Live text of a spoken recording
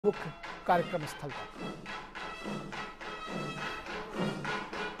मुख्य कार्यक्रम स्थल पर।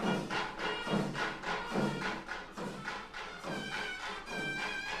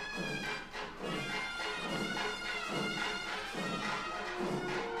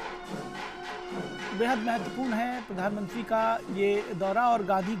 बेहद महत्वपूर्ण है प्रधानमंत्री का ये दौरा और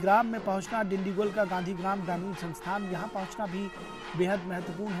गांधीग्राम में पहुंचना, डिंडीगुल का गांधीग्राम ग्रामीण संस्थान यहाँ पहुंचना भी बेहद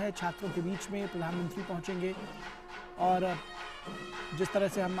महत्वपूर्ण है। छात्रों के बीच में प्रधानमंत्री पहुंचेंगे और जिस तरह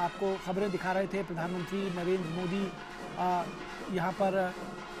से हम आपको खबरें दिखा रहे थे, प्रधानमंत्री नरेंद्र मोदी यहाँ पर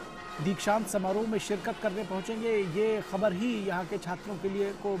दीक्षांत समारोह में शिरकत करने पहुंचेंगे। ये खबर ही यहाँ के छात्रों के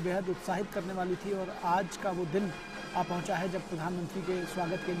लिए को बेहद उत्साहित करने वाली थी और आज का वो दिन पहुंचा है जब प्रधानमंत्री के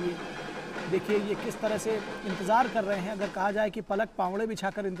स्वागत के लिए देखिए ये किस तरह से इंतज़ार कर रहे हैं। अगर कहा जाए कि पलक पावड़े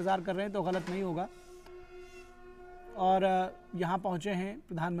बिछाकर इंतज़ार कर रहे हैं तो गलत नहीं होगा। और यहाँ पहुँचे हैं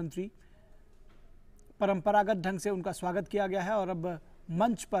प्रधानमंत्री, परंपरागत ढंग से उनका स्वागत किया गया है और अब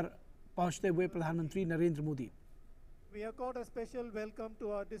मंच पर पहुँचते हुए प्रधानमंत्री Narendra Modi. We accord a special welcome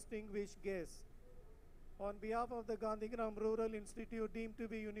to our distinguished guests. On behalf of the Gandhigram Rural Institute deemed to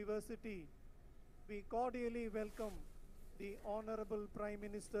be university, we cordially welcome the Honorable Prime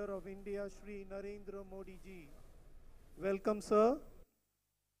Minister of India, Shri Narendra Modi ji. Welcome, sir.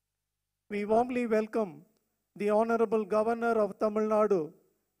 We warmly welcome the Honorable Governor of Tamil Nadu,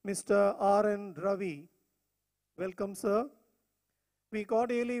 Mr. R.N. Ravi. Welcome, sir. We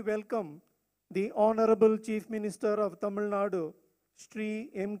cordially welcome the Honorable Chief Minister of Tamil Nadu, Shri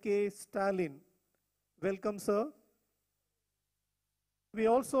M.K. Stalin. Welcome, sir. We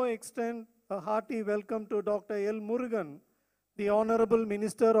also extend a hearty welcome to Dr. L. Murugan, the Honorable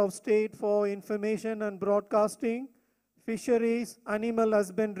Minister of State for Information and Broadcasting, Fisheries, Animal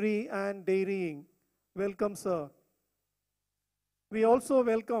Husbandry and Dairying. Welcome, sir. We also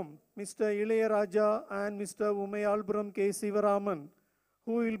welcome Mr. Ilayaraja and Mr. Umayalpuram K. Sivaraman,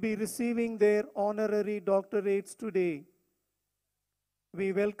 who will be receiving their honorary doctorates today.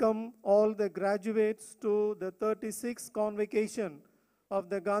 We welcome all the graduates to the 36th Convocation of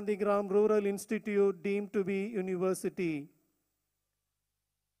the Gandhigram Rural Institute deemed to be university.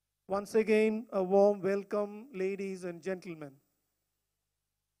 Once again, a warm welcome, ladies and gentlemen.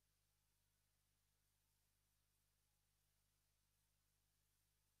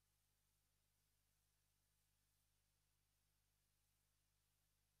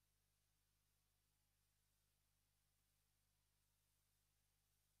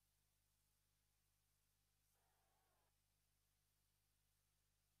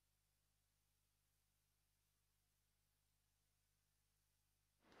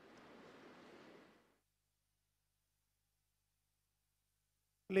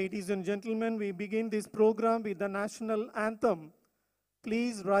 Ladies and gentlemen, we begin this program with the national anthem.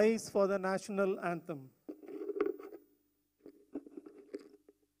 Please rise for the national anthem.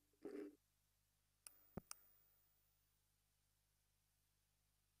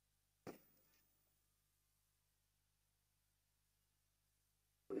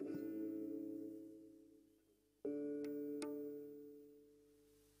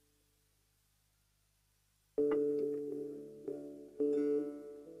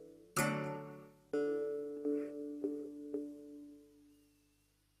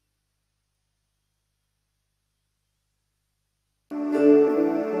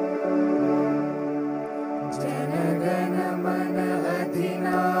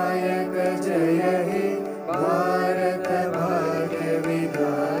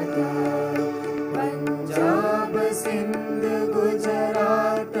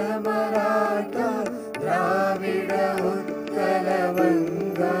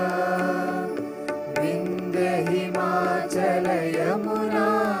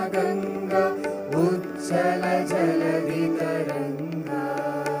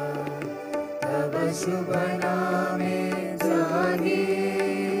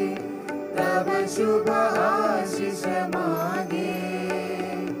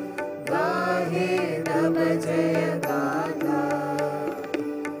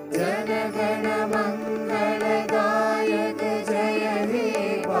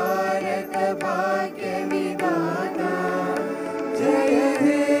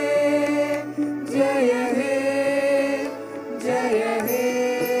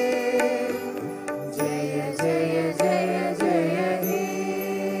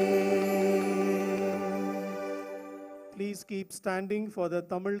 Please keep standing for the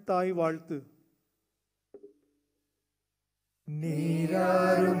Tamil Thai Valthu.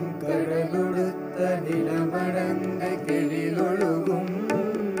 நீராறும் கடலுடுத்த நிலமடந்த கெழிலொழுகும்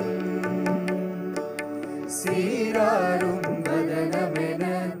சீராறும் வதனமென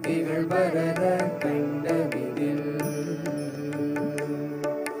திகழ்பரத கண்டமிதில்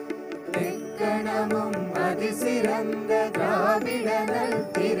அது சிறந்த திராவிடனல்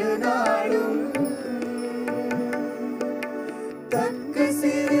திருநாளும் தக்க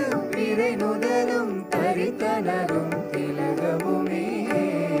சிறு பிறை நுதலும் தரித்தனரும் திலகமுமே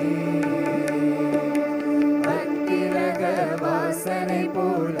அத்திலக வாசனை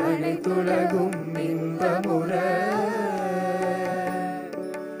போல் அனைத்துலகும் இன்பமுற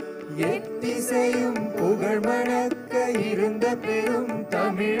எத்திசையும் புகழ் மணக்க இருந்த பெரும்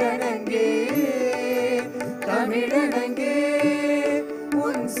தமிழனங்கே தமிழனங்கே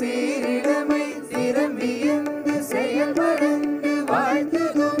உன் சீரிடமை திறம் வியந்து செயல் மறந்து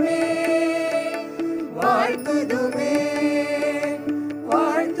வாழ்த்துதுமே வாழ்த்துதுமே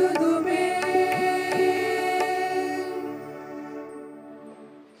வாழ்த்துதுமே.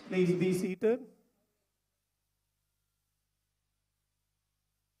 Please be seated.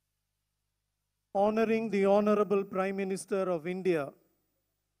 Honoring the Honorable Prime Minister of India,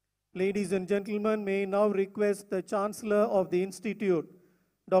 ladies and gentlemen, may now request the Chancellor of the Institute,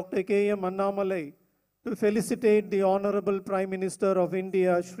 Dr. K.M. Annamalai, to felicitate the Honorable Prime Minister of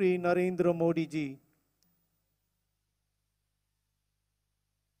India, Shri Narendra Modi ji.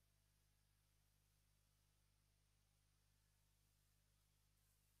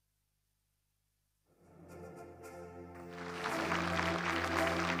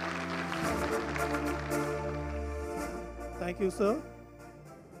 Thank you, sir.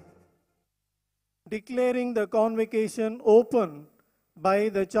 Declaring the convocation open by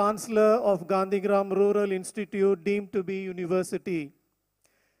the Chancellor of Gandhigram Rural Institute deemed to be university.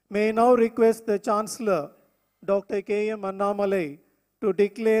 May I now request the Chancellor, Dr. K.M. Annamalai, to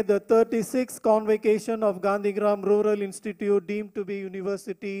declare the 36th convocation of Gandhigram Rural Institute deemed to be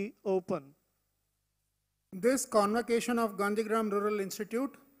university open. This convocation of Gandhigram Rural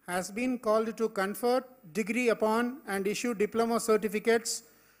Institute has been called to confer degree upon and issue diploma certificates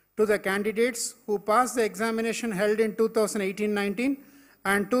to the candidates who passed the examination held in 2018-19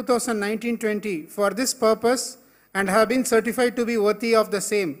 and 2019-20 for this purpose and have been certified to be worthy of the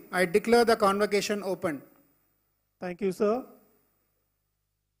same. I declare the convocation open. Thank you, sir.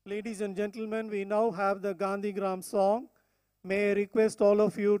 Ladies and gentlemen, we now have the Gandhigram song. May I request all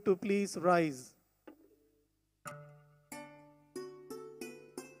of you to please rise.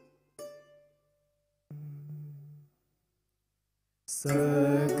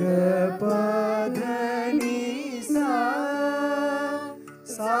 சகபதனி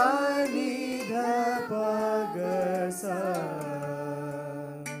சானித பகசா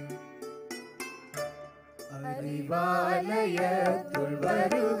அறிவாலயத்துள்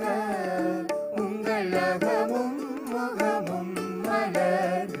வருக உங்கள் அகமும் முகமும்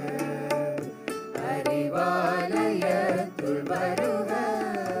மலர்க அறிவாலயத்துள் வருக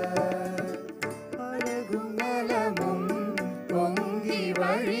அழகும் நலமும் பொங்கி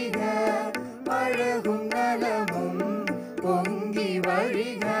வழிக அழகும் நலமும் பொங்கி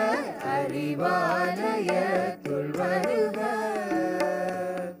வழிக அறிவாலயத்துள் வருக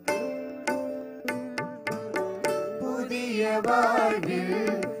புதிய வாழ்வில்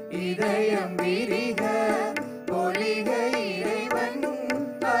இதயம் விரிக பொலிக இறைவன்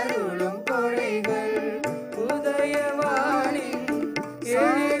அருளும் கொடைகள் உதயவானின்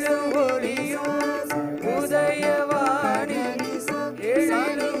எழிலும் ஒளியும் உதயவானின்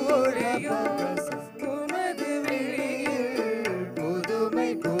எழிலும் ஒளியும் உனது விழியில் புதுமை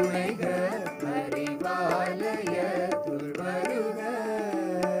குணைக அறிவாலயத்துள் வருக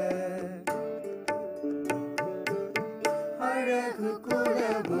அழகு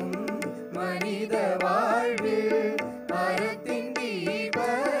குலவும் மனித வாழ்வில் அறத்தின் தீப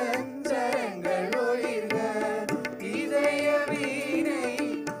சரங்கள் ஒளிர்க இதய வீணை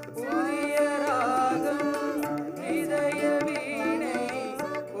புதிய ராகம் இதய வீணை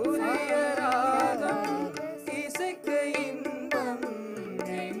புதிய ராகம் இசைக்க இன்பம்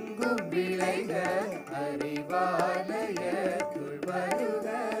எங்கும் விளைக அறிவாலயத்துள் வருக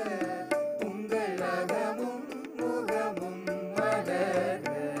உங்கள் அகமும் முகமும் மலர்க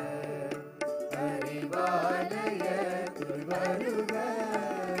அறிவாலயத்துள் வருக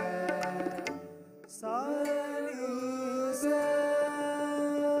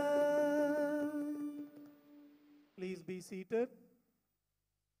Please be seated.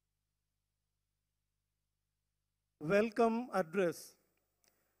 Welcome address.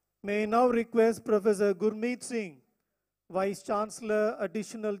 May I now request Professor Gurmeet Singh, Vice Chancellor,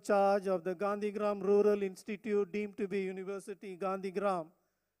 Additional Charge of the Gandhigram Rural Institute deemed to be University Gandhigram,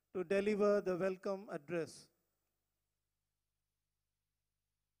 to deliver the welcome address.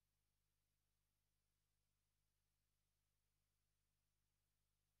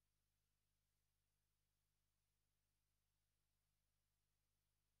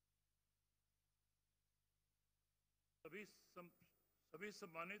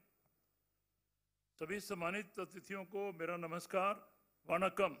 सभी सम्मानित अतिथियों को मेरा नमस्कार,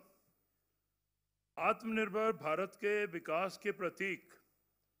 वणक्कम। आत्मनिर्भर भारत के विकास के प्रतीक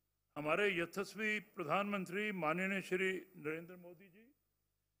हमारे यशस्वी प्रधानमंत्री माननीय श्री नरेंद्र मोदी जी,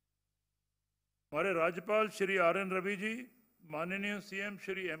 हमारे राज्यपाल श्री RN रवि जी, माननीय CM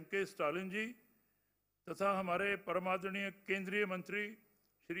श्री MK स्टालिन जी तथा हमारे परमादरणीय केंद्रीय मंत्री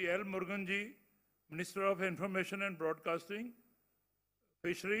Shri L Murugan ji, minister of information and broadcasting,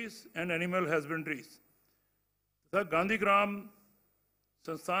 fisheries and animal हस्बेंड्रीज तथा गांधीग्राम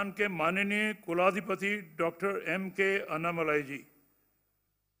संस्थान के माननीय कुलाधिपति doctor MK Annamalai ji,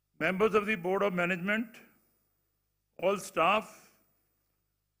 members of the board of management, all staff,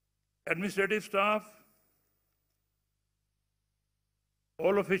 administrative staff,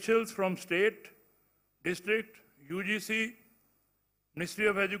 all officials from state, district, UGC, Ministry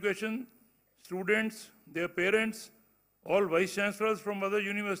of Education, students, their parents, all vice chancellors from other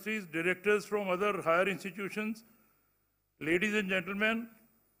universities, directors from other higher institutions, ladies and gentlemen,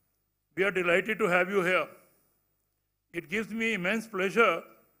 we are delighted to have you here. It gives me immense pleasure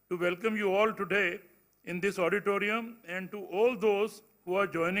to welcome you all today in this auditorium and to all those who are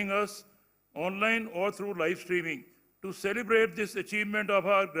joining us online or through live streaming to celebrate this achievement of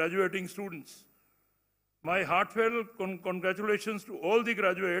our graduating students. My heartfelt congratulations to all the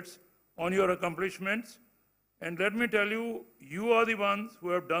graduates on your accomplishments. And let me tell you, you are the ones who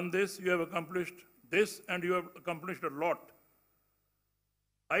have done this, you have accomplished this, and you have accomplished a lot.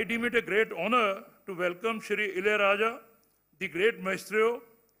 I deem it a great honor to welcome Shri Ilayaraja, the great maestro,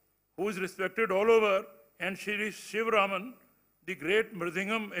 who is respected all over, and Shri Shivraman, the great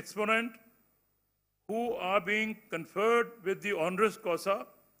Mridangam exponent, who are being conferred with the honoris causa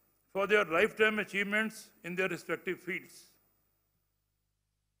for their lifetime achievements in their respective fields.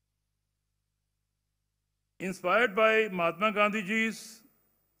 Inspired by Mahatma Gandhi's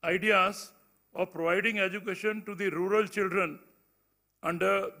ideas of providing education to the rural children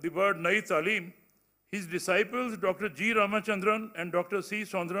under the word Nai Talim, his disciples Dr. G. Ramachandran and Dr. C.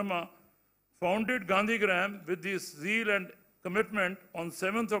 Sondrama founded Gandhigram with this zeal and commitment on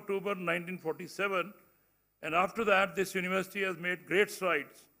 7th October 1947, and after that this university has made great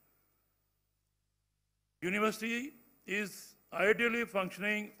strides. University is ideally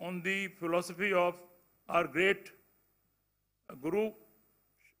functioning on the philosophy of our great Guru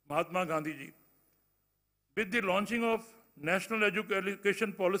Mahatma Gandhi ji. With the launching of national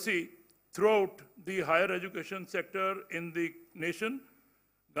education policy throughout the higher education sector in the nation,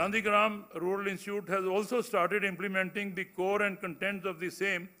 Gandhigram Rural Institute has also started implementing the core and contents of the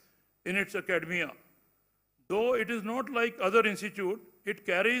same in its academia. Though it is not like other institutes, it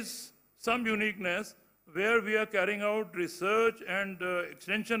carries some uniqueness where we are carrying out research and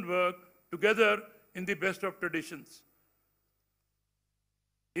extension work together in the best of traditions.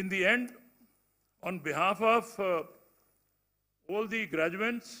 In the end, on behalf of all the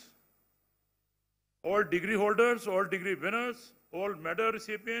graduates, all degree holders, all degree winners, all medal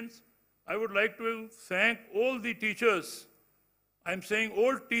recipients, I would like to thank all the teachers. I'm saying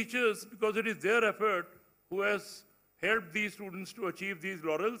all teachers because it is their effort who has helped these students to achieve these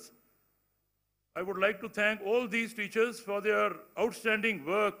laurels. I would like to thank all these teachers for their outstanding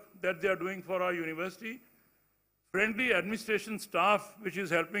work that they are doing for our university, friendly administration staff which is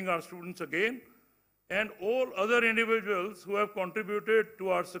helping our students again, and all other individuals who have contributed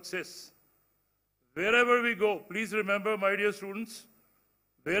to our success. Wherever we go, please remember, my dear students,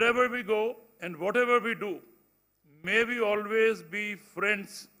 wherever we go and whatever we do, may we always be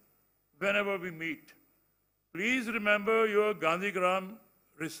friends whenever we meet. Please remember your Gandhigram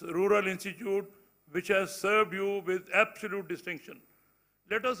Rural Institute, which has served you with absolute distinction.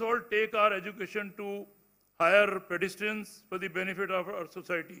 Let us all take our education to higher pedestals for the benefit of our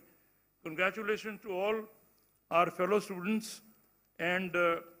society. Congratulations to all our fellow students, and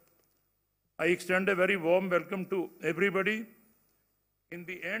I extend a very warm welcome to everybody. In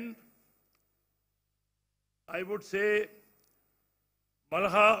the end, I would say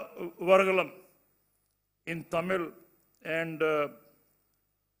Malaha Vargalam in Tamil and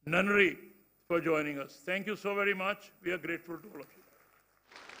Nunnery for joining us. Thank you so very much. We are grateful to all of you.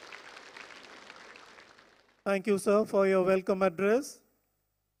 Thank you, sir, for your welcome address.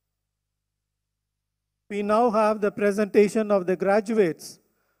 We now have the presentation of the graduates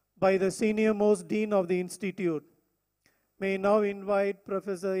by the senior most dean of the institute. May now invite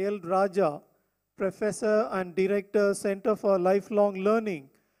Professor L. Raja, Professor and Director, Center for Lifelong Learning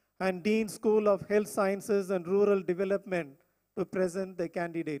and Dean School of Health Sciences and Rural Development, to present the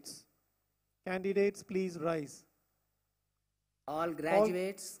candidates. Candidates, please rise. All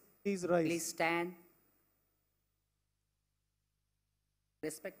graduates, please rise. please stand.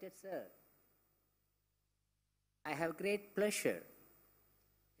 Respected sir, I have great pleasure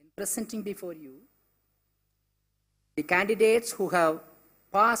in presenting before you the candidates who have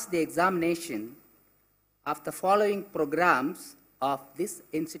passed the examination of the following programs of this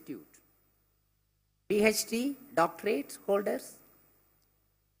institute: PhD doctorate holders,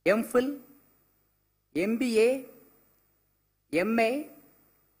 MPhil, MBA, MA,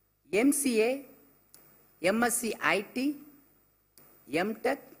 MCA, MSc IT,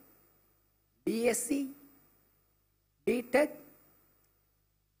 MTech, BSc, BTech,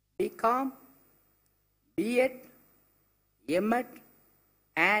 BCom, BEd, MEd,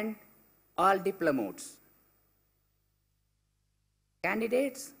 and all diplomates.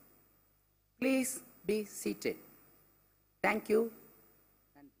 Candidates, please be seated. Thank you.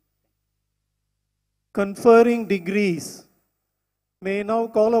 Conferring degrees. May I now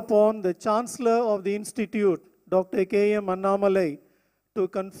call upon the Chancellor of the Institute, Dr. K.M. Annamalai, to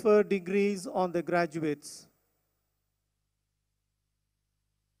confer degrees on the graduates.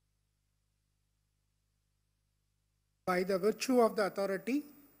 By the virtue of the authority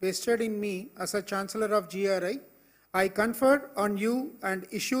vested in me as a Chancellor of GRI, I confer on you and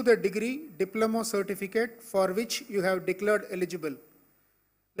issue the degree diploma certificate for which you have declared eligible.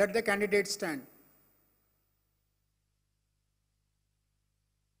 Let the candidates stand.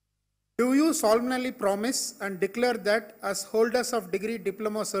 Do you solemnly promise and declare that as holders of degree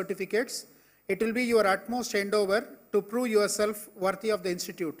diploma certificates, it will be your utmost endeavor to prove yourself worthy of the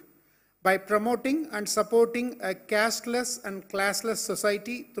institute by promoting and supporting a casteless and classless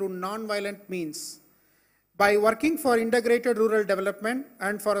society through non-violent means, by working for integrated rural development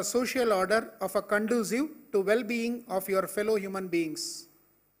and for a social order of a conducive to well-being of your fellow human beings?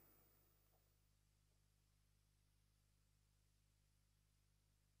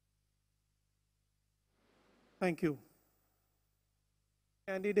 Thank you.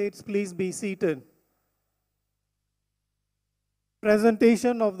 Candidates, please be seated.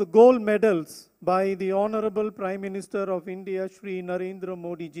 Presentation of the gold medals by the Honorable Prime Minister of India, Shri Narendra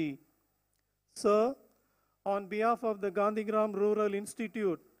Modi ji. Sir, on behalf of the Gandhigram Rural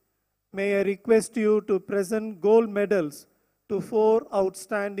Institute, may I request you to present gold medals to 4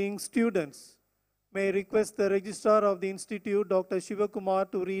 outstanding students. May I request the Registrar of the Institute, Dr.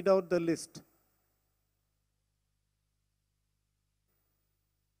 Shivakumar, to read out the list.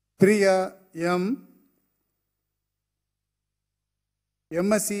 Priya M.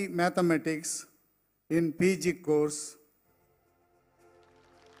 MSc Mathematics in PG course.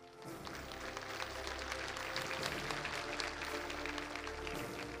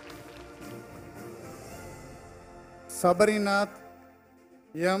 Sabarinath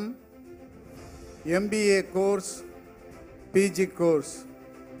M. MBA course, PG course.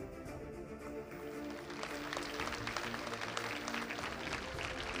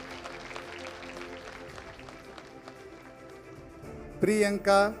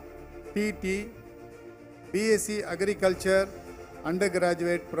 Priyanka PT, BSc Agriculture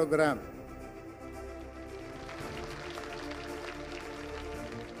undergraduate program.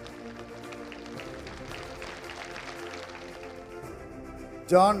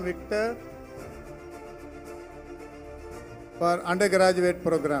 John Victor for undergraduate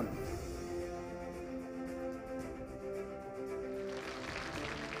program.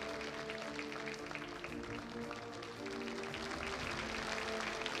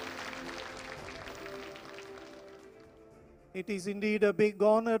 It is indeed a big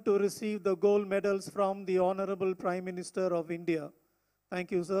honor to receive the gold medals from the Honorable Prime Minister of India.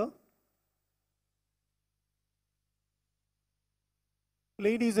 Thank you, sir.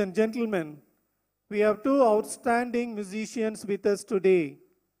 Ladies and gentlemen, we have 2 outstanding musicians with us today,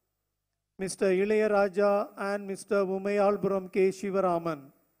 Mr. Ilayaraja and Mr. Umayalpuram K.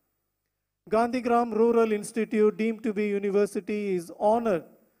 Shivaraman. Gandhigram Rural Institute, deemed to be university, is honored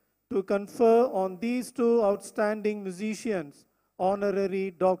to confer on these 2 outstanding musicians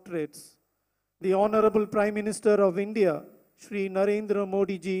honorary doctorates. The Honorable Prime Minister of India, Shri Narendra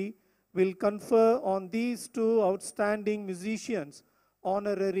Modi ji, will confer on these 2 outstanding musicians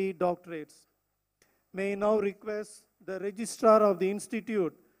honorary doctorates. May I now request the Registrar of the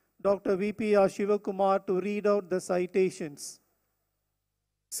Institute, Dr. V.P.R. Shivakumar, to read out the citations.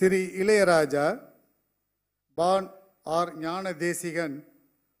 Sri Ilayaraja, born or Jnana Desigan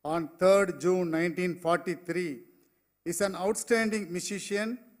on 3rd June 1943, is an outstanding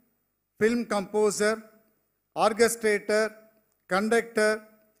musician, film composer, orchestrator, conductor,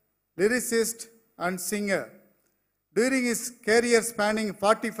 lyricist, and singer. During his career spanning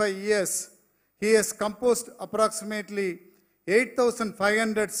 45 years, he has composed approximately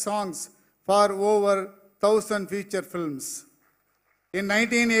 8,500 songs for over 1,000 feature films. In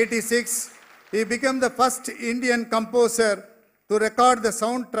 1986, he became the first Indian composer to record the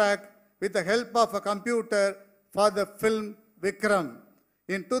soundtrack with the help of a computer for the film Vikram.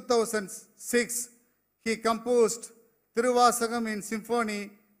 In 2006, he composed Thiruvasagam in symphony,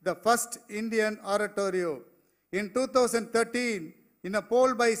 the first Indian oratorio. In 2013, in a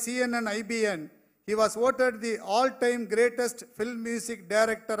poll by CNN-IBN, he was voted the all-time greatest film music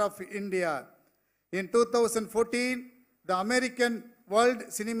director of India. In 2014, the American World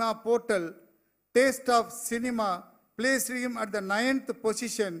Cinema Portal Taste of Cinema placed him at the 9th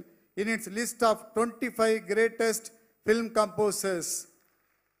position in its list of 25 greatest film composers.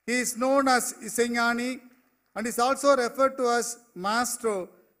 He is known as Iseñani and is also referred to as Maestro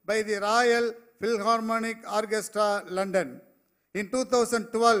by the Royal Philharmonic Orchestra, London. In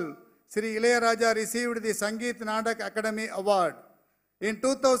 2012, Sri Ilayaraja received the Sangeet Nadak Academy Award. In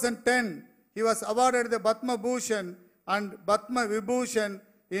 2010, he was awarded the Padma Bhushan and Padma Vibhushan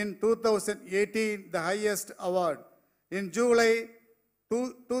in 2018, the highest award. In July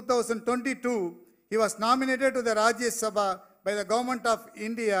 2022, he was nominated to the Rajya Sabha by the Government of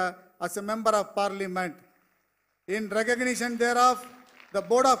India as a Member of Parliament. In recognition thereof, the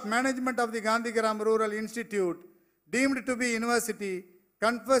Board of Management of the Gandhigram Rural Institute, deemed to be university,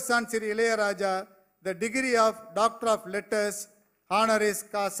 confers on Sri Ilayaraja the degree of Doctor of Letters, honoris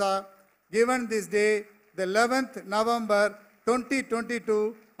causa, given this day, the 11th November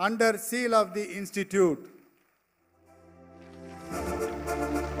 2022, under seal of the Institute.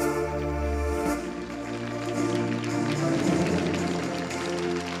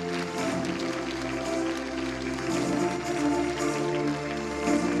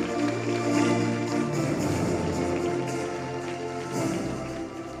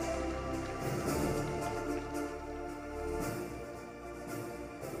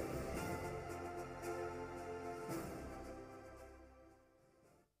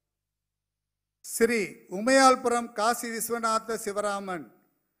 Sri Umayalpuram Kasi Viswanatha Sivaraman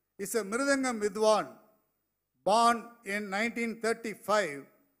is a Mridangam Vidwan born in 1935.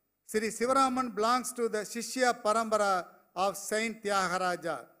 Sri Sivaraman belongs to the Shishya Parambara of Saint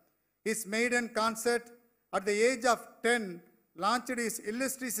Tyagaraja. His maiden concert at the age of 10 launched his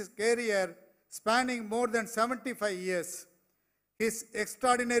illustrious career spanning more than 75 years. His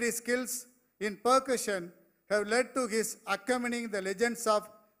extraordinary skills in percussion have led to his accompanying the legends of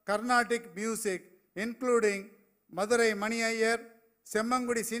Carnatic music, including Madurai Mani Iyer,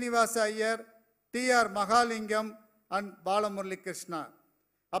 Semmangudi Srinivasa Iyer, T.R. Mahalingam, and Balamurali Krishna.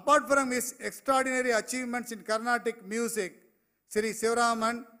 Apart from his extraordinary achievements in Carnatic music, Sri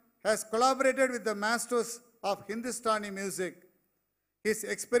Sivaraman has collaborated with the masters of Hindustani music. His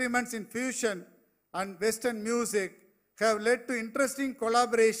experiments in fusion and Western music have led to interesting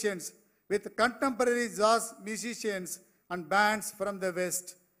collaborations with contemporary jazz musicians and bands from the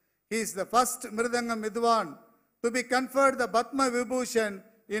West. He is the first Mridangam Vidwan to be conferred the Padma Vibhushan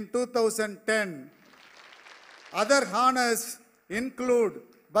in 2010. Other honors include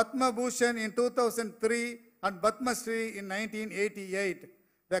Padma Bhushan in 2003 and Padma Shri in 1988,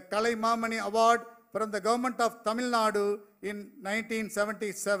 the Kalai Mamani Award from the Government of Tamil Nadu in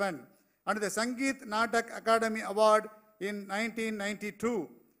 1977, and the Sangeet Nadak Academy Award in 1992.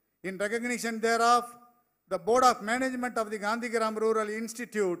 In recognition thereof, the Board of Management of the Gandhigram Rural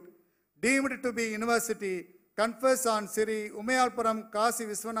Institute, deemed to be university, confers on Sri Umayalpuram Kasi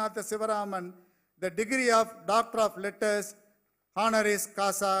Viswanatha Sivaraman the degree of Doctor of Letters, honoris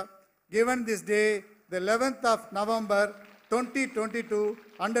causa, given this day, the 11th of November 2022,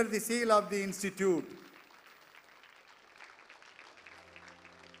 under the seal of the Institute.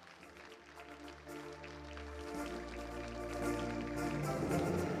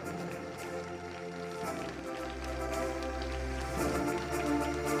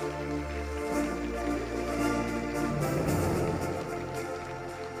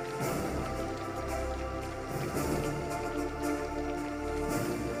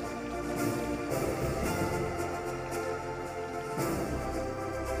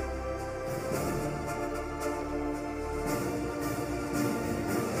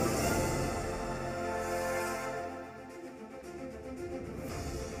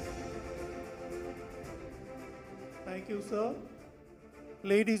 Thank you, sir.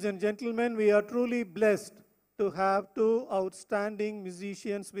 Ladies and gentlemen, we are truly blessed to have two outstanding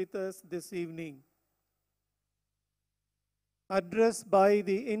musicians with us this evening. Address by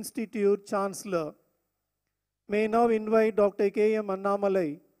the Institute Chancellor. May now invite Dr. K.M.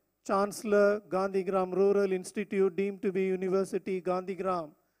 Annamalai, Chancellor, Gandhigram Rural Institute, deemed to be University, Gandhigram,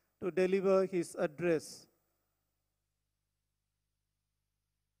 to deliver his address.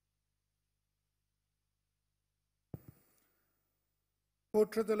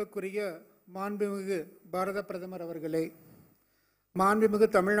 போற்றுதலுக்குரிய மாண்புமிகு பாரத பிரதமர் அவர்களே, மாண்புமிகு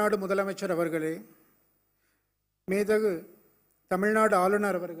தமிழ்நாடு முதலமைச்சர் அவர்களே, மேதகு தமிழ்நாடு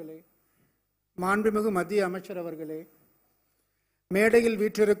ஆளுநர் அவர்களே, மாண்புமிகு மத்திய அமைச்சர் அவர்களே, மேடையில்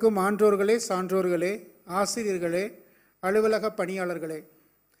வீற்றிருக்கும் ஆன்றோர்களே, சான்றோர்களே, ஆசிரியர்களே, அலுவலக பணியாளர்களே,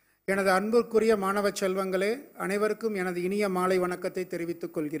 எனது அன்புக்குரிய மாணவ செல்வங்களே, அனைவருக்கும் எனது இனிய மாலை வணக்கத்தை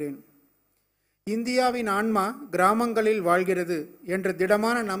தெரிவித்துக் கொள்கிறேன். இந்தியாவின் ஆன்மா கிராமங்களில் வாழ்கிறது என்ற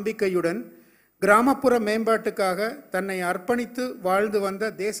திடமான நம்பிக்கையுடன் கிராமப்புற மேம்பாட்டுக்காக தன்னை அர்ப்பணித்து வாழ்ந்து வந்த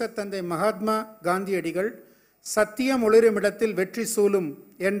தேசத்தந்தை மகாத்மா காந்தியடிகள் சத்தியம் ஒளிருமிடத்தில் வெற்றி சூழும்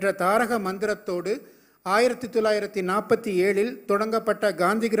என்ற தாரக மந்திரத்தோடு 1947 தொடங்கப்பட்ட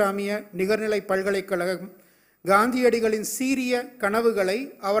காந்திகிராமிய நிகர்நிலை பல்கலைக்கழகம் காந்தியடிகளின் சீரிய கனவுகளை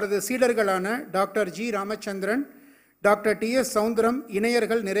அவரது சீடர்களான doctor G Ramachandran, doctor DS. Soundaram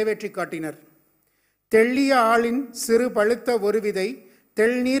இணையர்கள் நிறைவேற்றி காட்டினர். தெள்ளிய ஆளின் சிறு பழுத்த ஒரு விதை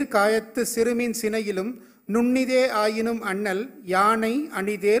தெள்நீர் காயத்து சிறுமின் சினையிலும் நுண்ணிதே ஆயினும் அண்ணல் யானை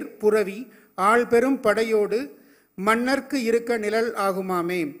அணிதேர் புரவி ஆள்பெரும் படையோடு மன்னர்க்கு இருக்க நிழல்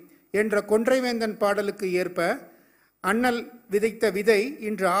ஆகுமாமே என்ற கொன்றைவேந்தன் பாடலுக்கு ஏற்ப அண்ணல் விதைத்த விதை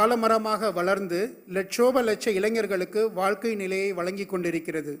இன்று ஆலமரமாக வளர்ந்து லட்சோப லட்ச இளைஞர்களுக்கு வாழ்க்கை நிலையை வழங்கி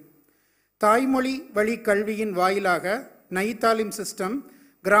கொண்டிருக்கிறது. தாய்மொழி வழி கல்வியின் வாயிலாக நைதாலிம் சிஸ்டம்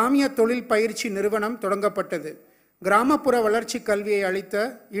கிராமிய தொழில் பயிற்சி நிறுவனம் தொடங்கப்பட்டது. கிராமப்புற வளர்ச்சி கல்வியை அளித்த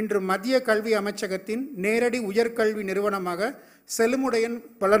இன்று மத்திய கல்வி அமைச்சகத்தின் நேரடி உயர்கல்வி நிறுவனமாக செழுமுடையன்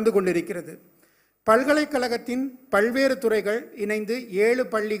வளர்ந்து கொண்டிருக்கிறது. பல்கலைக்கழகத்தின் பல்வேறு துறைகள் இணைந்து 7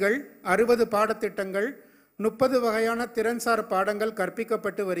 பள்ளிகள், 60 பாடத்திட்டங்கள், 30 வகையான திறன்சார் பாடங்கள்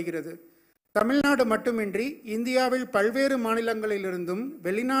கற்பிக்கப்பட்டு வருகிறது. தமிழ்நாடு மட்டுமின்றி இந்தியாவில் பல்வேறு மாநிலங்களிலிருந்தும்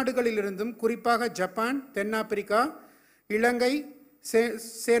வெளிநாடுகளிலிருந்தும் குறிப்பாக ஜப்பான், தென்னாப்பிரிக்கா, இலங்கை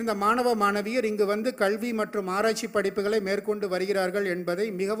சேர்ந்த மாணவ மாணவியர் இங்கு வந்து கல்வி மற்றும் ஆராய்ச்சி படிப்புகளை மேற்கொண்டு வருகிறார்கள் என்பதை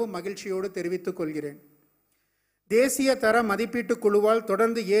மிகவும் மகிழ்ச்சியோடு தெரிவித்துக் கொள்கிறேன். தேசிய தர மதிப்பீட்டு குழுவால்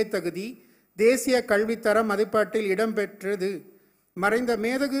தொடர்ந்து ஏ தகுதி தேசிய கல்வித்தர மதிப்பாட்டில் இடம்பெற்றது. மறைந்த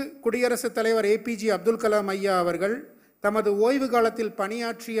மேதகு குடியரசுத் தலைவர் APJ அப்துல் கலாம் ஐயா அவர்கள் தமது ஓய்வு காலத்தில்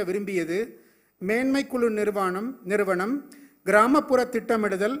பணியாற்றிய விரும்பியது மேன்மைக்குழு நிறுவனம் கிராமப்புற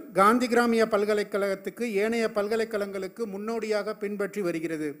திட்டமிடுதல் காந்திகிராமிய பல்கலைக்கழகத்துக்கு ஏனைய பல்கலைக்கழகங்களுக்கு முன்னோடியாக பின்பற்றி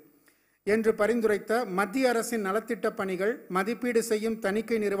வருகிறது என்று பரிந்துரைத்த மத்திய அரசின் நலத்திட்ட பணிகள் மதிப்பீடு செய்யும்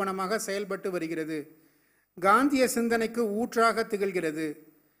தணிக்கை நிறுவனமாக செயல்பட்டு வருகிறது. காந்திய சிந்தனைக்கு ஊற்றாக திகழ்கிறது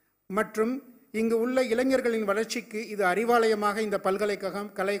மற்றும் இங்கு உள்ள இளைஞர்களின் வளர்ச்சிக்கு இது அறிவாலயமாக இந்த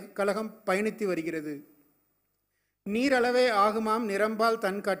பல்கலைக்கழகம் பயணித்து வருகிறது. நீரளவே ஆகுமாம் நிரம்பால்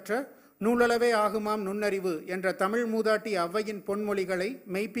தன் கற்ற நூலளவே ஆகுமாம் நுண்ணறிவு என்ற தமிழ் மூதாட்டி ஔவையின் பொன்மொழிகளை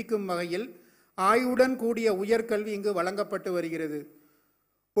மெய்ப்பிக்கும் வகையில் ஆய்வுடன் கூடிய உயர்கல்வி இங்கு வழங்கப்பட்டு வருகிறது.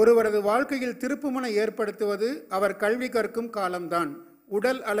 ஒருவரது வாழ்க்கையில் திருப்புமுனை ஏற்படுத்துவது அவர் கல்வி கற்கும் காலம்தான்.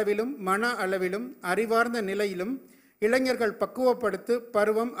 உடல் அளவிலும் மன அளவிலும் அறிவார்ந்த நிலையிலும் இளைஞர்கள் பக்குவப்படுத்து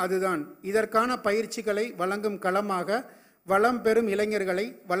பருவம் அதுதான். இதற்கான பயிற்சிகளை வழங்கும் களமாக வளம் பெறும் இளைஞர்களை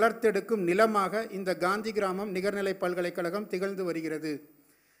வளர்த்தெடுக்கும் நிலமாக இந்த காந்தி கிராமம் நிகர்நிலை பல்கலைக்கழகம் திகழ்ந்து வருகிறது.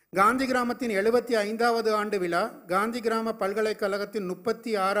 காந்தி கிராமத்தின் 75வது ஆண்டு விழா, காந்தி கிராம பல்கலைக்கழகத்தின்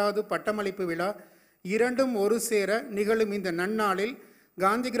 36வது பட்டமளிப்பு விழா இரண்டும் ஒரு சேர நிகழும் இந்த நன்னாளில்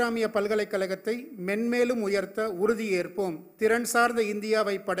காந்திகிராமிய பல்கலைக்கழகத்தை மென்மேலும் உயர்த்த உறுதியேற்போம். திறன் சார்ந்த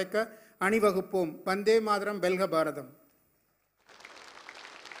இந்தியாவை படைக்க அணிவகுப்போம். வந்தே மாதரம், வெல்க பாரதம்.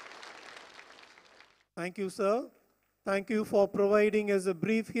 Thank you, sir. Thank you for providing us a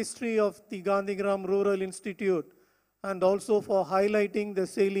brief history of the Gandhigram Rural Institute and also for highlighting the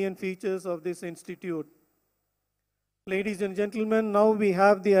salient features of this institute. Ladies and gentlemen, now we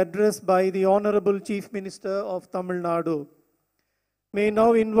have the address by the Honorable Chief Minister of Tamil Nadu. May now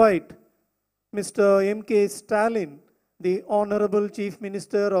invite Mr. M.K. Stalin, the Honorable Chief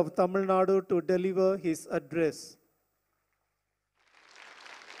Minister of Tamil Nadu, to deliver his address.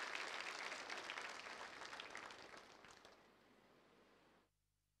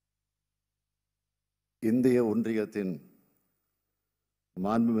 இந்திய ஒன்றியத்தின்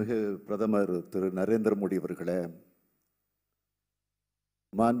மாண்புமிகு பிரதமர் திரு நரேந்திர மோடி அவர்களே,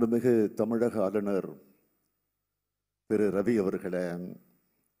 மாண்புமிகு தமிழக ஆளுநர் திரு ரவி அவர்களே,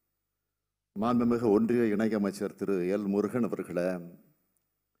 மாண்புமிகு ஒன்றிய இணையமைச்சர் திரு எல் முருகன் அவர்களே,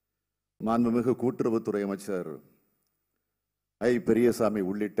 மாண்புமிகு கூட்டுறவுத்துறை அமைச்சர் ஐ பெரியசாமி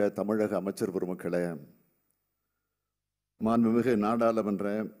உள்ளிட்ட தமிழக அமைச்சர் பெருமக்களே, மாண்புமிகு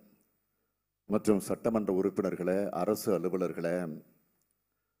நாடாளுமன்ற மற்றும் சட்டமன்ற உறுப்பினர்களே, அரசு அலுவலர்களே,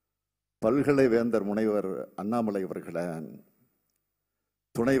 பல்கலைவேந்தர் முனைவர் அண்ணாமலை அவர்களே,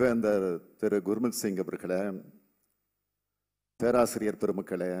 துணைவேந்தர் திரு குர்மித் சிங் அவர்களே, பேராசிரியர்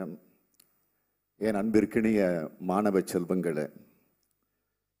பெருமக்களே, என் அன்பிற்கினிய மாணவ செல்வங்களே,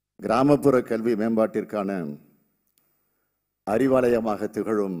 கிராமப்புற கல்வி மேம்பாட்டிற்கான அறிவாலயமாக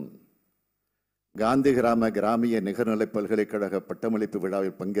திகழும் காந்திகிராம கிராமிய நிகர்நிலை பல்கலைக்கழக பட்டமளிப்பு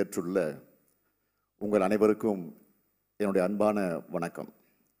விழாவில் பங்கேற்றுள்ள உங்கள் அனைவருக்கும் என்னுடைய அன்பான வணக்கம்.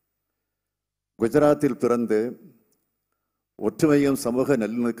 குஜராத்தில் பிறந்து ஒற்றுமையும் சமூக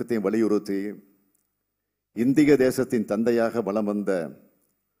நல்லிணக்கத்தையும் வலியுறுத்தி இந்திய தேசத்தின் தந்தையாக வலம் வந்த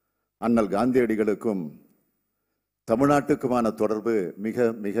அண்ணல் காந்தியடிகளுக்கும் தமிழ்நாட்டுக்குமான தொடர்பு மிக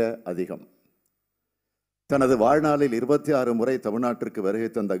மிக அதிகம். தனது வாழ்நாளில் 26 முறை தமிழ்நாட்டிற்கு வருகை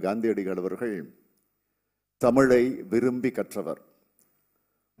தந்த காந்தியடிகள் அவர்கள் தமிழை விரும்பி கற்றவர்.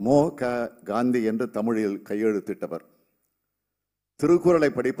 மோ க காந்தி என்று தமிழில் கையெழுத்திட்டவர். திருக்குறளை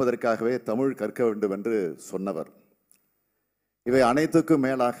படிப்பதற்காகவே தமிழ் கற்க வேண்டும் என்று சொன்னவர். இவை அனைத்துக்கும்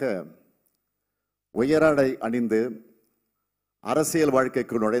மேலாக உயராடை அணிந்து அரசியல்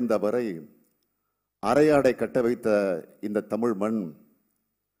வாழ்க்கைக்குள் நுழைந்தவரை அரையாடை கட்ட வைத்த இந்த தமிழ் மண்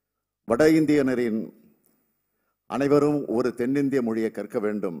வட இந்தியனரின் அனைவரும் ஒரு தென்னிந்திய மொழியை கற்க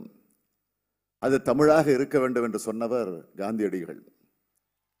வேண்டும், அது தமிழாக இருக்க வேண்டும் என்று சொன்னவர் காந்தியடிகள்.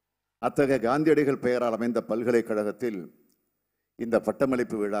 அத்தகைய காந்தியடிகள் பெயரால் அமைந்த பல்கலைக்கழகத்தில் இந்த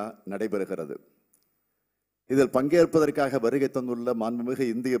பட்டமளிப்பு விழா நடைபெறுகிறது. இதில் பங்கேற்பதற்காக வருகை தந்துள்ள மாண்புமிகு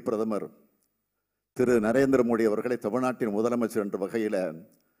இந்திய பிரதமர் திரு நரேந்திர மோடி அவர்களை தமிழ்நாட்டின் முதலமைச்சர் என்ற வகையில்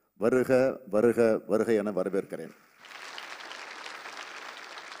வருக வருக வருக என வரவேற்கிறேன்.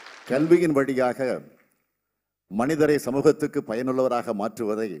 கல்வியின் வழியாக மனிதரை சமூகத்துக்கு பயனுள்ளவராக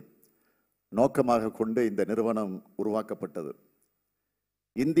மாற்றுவதை நோக்கமாக கொண்டு இந்த நிறுவனம் உருவாக்கப்பட்டது.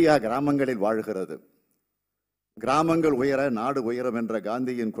 இந்தியா கிராமங்களில் வாழ்கிறது. கிராமங்கள் உயர நாடு உயரும் என்ற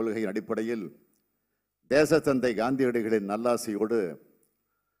காந்தியின் கொள்கையின் அடிப்படையில் தேசத்தந்தை காந்தியடிகளின் நல்லாசியோடு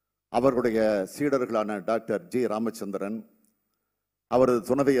அவருடைய சீடர்களான டாக்டர் ஜி ராமச்சந்திரன், அவரது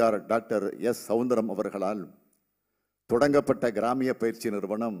துணைவியார் டாக்டர் எஸ் சவுந்தரம் அவர்களால் தொடங்கப்பட்ட கிராமிய பயிற்சி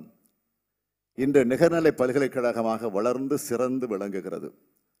நிறுவனம் இன்று நிகர்நிலை பல்கலைக்கழகமாக வளர்ந்து சிறந்து விளங்குகிறது.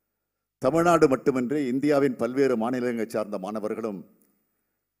 தமிழ்நாடு மட்டுமின்றி இந்தியாவின் பல்வேறு மாநிலங்களை சார்ந்த மாணவர்களும்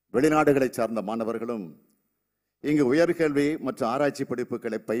வெளிநாடுகளை சார்ந்த மாணவர்களும் இங்கு உயர்கல்வி மற்றும் ஆராய்ச்சி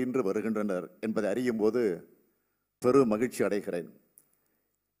படிப்புகளை பயின்று வருகின்றனர் என்பதை அறியும் போது பெரும் மகிழ்ச்சி அடைகிறேன்.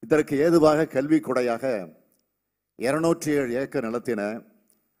 இதற்கு ஏதுவாக கல்வி கொடையாக 207 ஏக்கர் நிலத்தின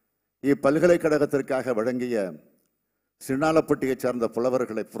இப்பல்கலைக்கழகத்திற்காக வழங்கிய சின்னாலப்பட்டியைச் சார்ந்த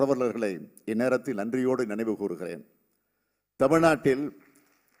புரவலர்களை இந்நேரத்தில் நன்றியோடு நினைவு கூறுகிறேன். தமிழ்நாட்டில்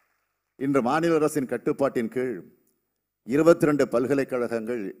இன்று மாநில அரசின் கட்டுப்பாட்டின் கீழ் 22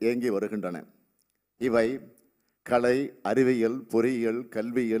 பல்கலைக்கழகங்கள் இயங்கி வருகின்றன. இவை கலை, அறிவியல், பொறியியல்,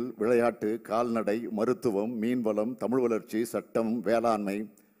 கல்வியியல், விளையாட்டு, கால்நடை, மருத்துவம், மீன்வளம், தமிழ் வளர்ச்சி, சட்டம், வேளாண்மை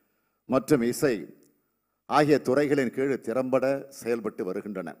மற்றும் இசை ஆகிய துறைகளின் கீழ் திறம்பட செயல்பட்டு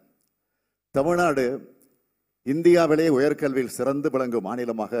வருகின்றன. தமிழ்நாடு இந்தியாவிலே உயர்கல்வியில் சிறந்து விளங்கும்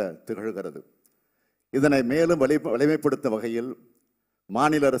மாநிலமாக திகழ்கிறது. இதனை மேலும் வலிமைப்படுத்தும் வகையில்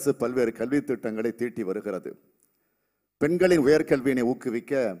மாநில அரசு பல்வேறு கல்வி திட்டங்களை தீட்டி வருகிறது. பெண்களின் உயர்கல்வியினை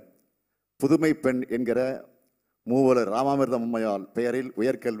ஊக்குவிக்க புதுமை பெண் என்கிற மூவலர் ராமாமிர்தம் அம்மையால் பெயரில்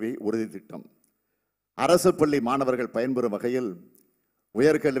உயர்கல்வி உறுதி திட்டம், அரசு பள்ளி மாணவர்கள் பயன்பெறும் வகையில்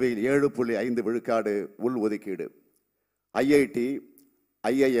உயர்கல்வியில் 7.5 விழுக்காடு உள் ஒதுக்கீடு, ஐஐடி,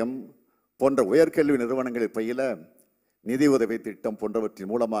 ஐஐஎம் போன்ற உயர்கல்வி நிறுவனங்களில் பயில நிதி உதவி திட்டம் போன்றவற்றின்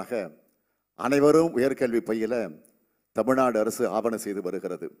மூலமாக அனைவரும் உயர்கல்வி பயில தமிழ்நாடு அரசு ஆவணம் செய்து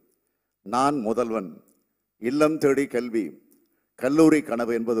வருகிறது. நான் முதல்வன், இல்லம் தேடி கல்வி, கல்லூரி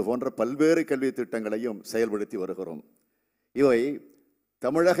கனவு என்பது போன்ற பல்வேறு கல்வி திட்டங்களையும் செயல்படுத்தி வருகிறோம். இவை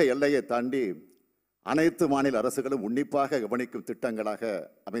தமிழக எல்லையை தாண்டி அனைத்து மாநில அரசுகளும் உன்னிப்பாக கவனிக்கும் திட்டங்களாக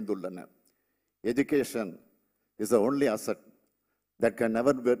அமைந்துள்ளன. Education is the only asset that can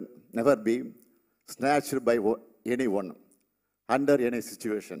never be snatched by anyone under any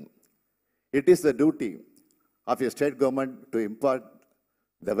situation. It is the duty of a state government to impart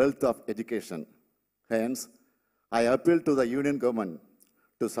the wealth of education. Hence, I appeal to the union government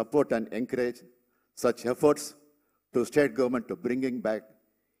to support and encourage such efforts to state government to bringing back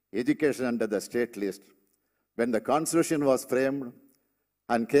education under the state list. When the constitution was framed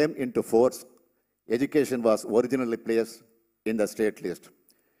and came into force, education was originally placed in the state list.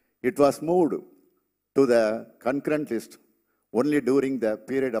 It was moved to the concurrent list only during the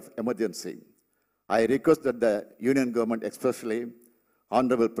period of emergency. I request that the union government, especially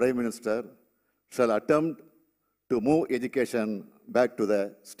Honorable Prime Minister, shall attempt to move education back to the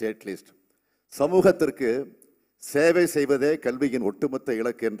state list. சமூகத்திற்கு சேவை செய்வதே கல்வியின் ஒட்டுமொத்த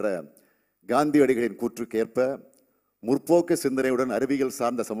இலக்கு என்ற காந்தியடிகளின் கூற்றுக்கேற்ப முற்போக்கு சிந்தனையுடன் அறிவியல்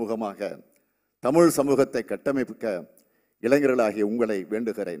சார்ந்த சமூகமாக தமிழ் சமூகத்தை கட்டமைக்க இளைஞர்களாகிய உங்களை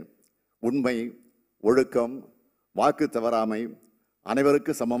வேண்டுகிறேன். உண்மை, ஒழுக்கம், வாக்கு தவறாமை,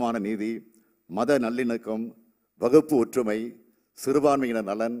 அனைவருக்கு சமமான நீதி, மத நல்லிணக்கம், வகுப்பு ஒற்றுமை, சிறுபான்மையினர்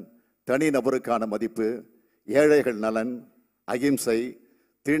நலன், தனி நபருக்கான மதிப்பு, ஏழைகள் நலன், அகிம்சை,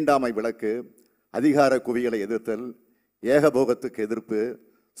 தீண்டாமை விலக்கு, அதிகார குவியலை எதிர்த்தல், ஏகபோகத்துக்கு எதிர்ப்பு,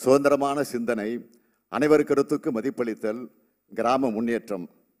 சுதந்திரமான சிந்தனை, அனைவர் கருத்துக்கு மதிப்பளித்தல், கிராம முன்னேற்றம்,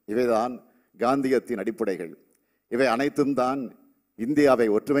 இவைதான் காந்தியத்தின் அடிப்படைகள். இவை அனைத்தும் தான் இந்தியாவை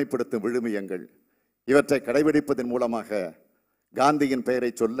ஒற்றுமைப்படுத்தும் விழுமியங்கள். இவற்றை கடைபிடிப்பதன் மூலமாக காந்தியின்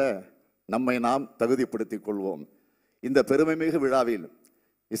பெயரை சொல்ல நம்மை நாம் தகுதிப்படுத்திக் கொள்வோம். இந்த பெருமைமிகு விழாவில்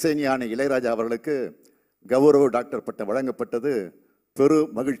இசைஞானி இளையராஜா அவர்களுக்கு கௌரவ டாக்டர் பட்டம் வழங்கப்பட்டது பெரு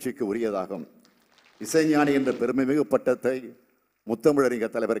மகிழ்ச்சிக்கு உரியதாகும். இசைஞானி என்ற பெருமைமிகு பட்டத்தை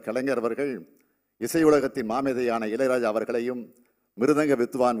முத்தமிழறிஞர் தலைவர் கலைஞர் அவர்கள் இசையுலகத்தின் மாமேதையான இளையராஜா அவர்களையும், மிருதங்க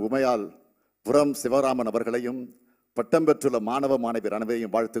வித்வான் உமையால் புரம் சிவராமன் அவர்களையும், பட்டம் பெற்றுள்ள மாணவ மாணவியர்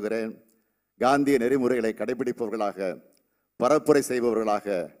அனைவரையும் வாழ்த்துகிறேன். காந்திய நெறிமுறைகளை கடைபிடிப்பவர்களாக, பரப்புரை செய்பவர்களாக,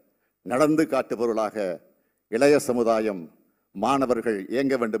 நடந்து காட்டுபவர்களாக இளைய சமுதாயம், மாணவர்கள்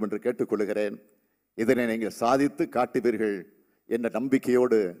இயங்க வேண்டும் என்று கேட்டுக்கொள்கிறேன். இதனை நீங்கள் சாதித்து காட்டுவீர்கள் என்ற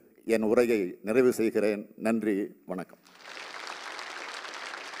நம்பிக்கையோடு என் உரையை நிறைவு செய்கிறேன். நன்றி, வணக்கம்.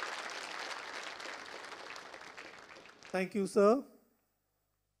 Thank you, sir.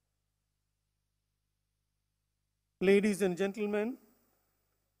 Ladies and gentlemen,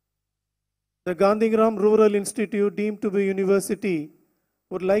 the Gandhigram Rural Institute, deemed to be university,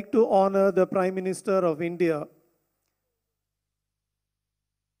 would like to honor the Prime Minister of India.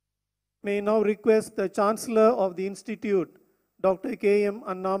 May now request the Chancellor of the Institute, Dr. K.M.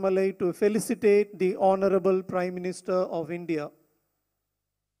 Annamalai, to felicitate the Honorable Prime Minister of India.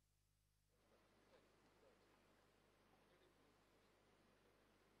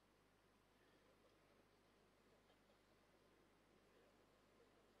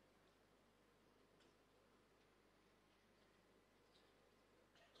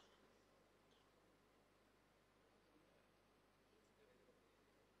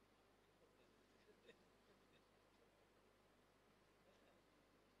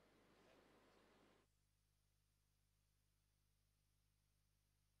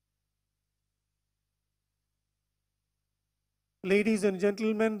 Ladies and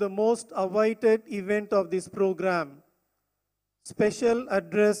gentlemen, the most awaited event of this program, special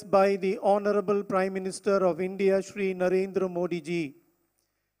address by the Honorable Prime Minister of India, Shri Narendra Modi ji.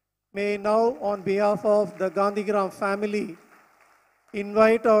 May now, on behalf of the Gandhigram family,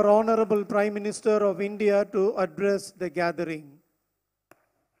 invite our Honorable Prime Minister of India to address the gathering.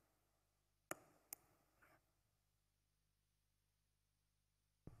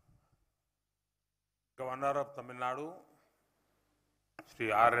 Governor of Tamil Nadu, Shri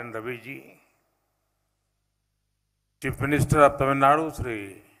R.N. Ravi ji, Chief Minister of Tamil Nadu,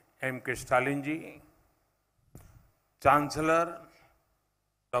 Shri M.K. Stalin ji, Chancellor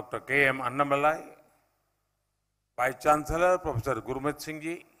Dr. K.M. Annamalai, Vice Chancellor Professor Gurmeet Singh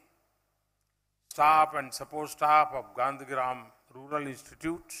ji, staff and support staff of Gandhigram Rural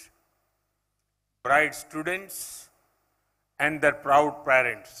Institute, bright students and their proud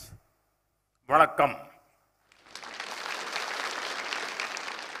parents. Vanakkam.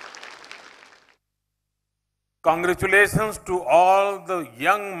 Congratulations to all the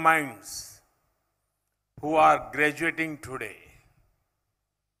young minds who are graduating today.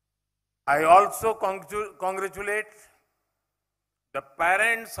 I also congratulate the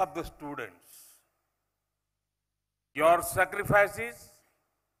parents of the students. Your sacrifices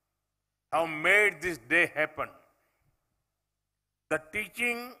have made this day happen. The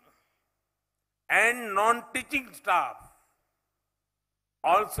teaching and non-teaching staff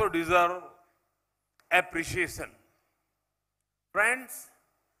also deserve appreciation. Friends,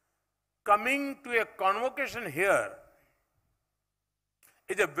 coming to a convocation here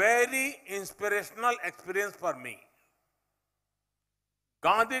is a very inspirational experience for me.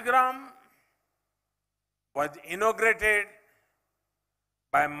 Gandhigram was inaugurated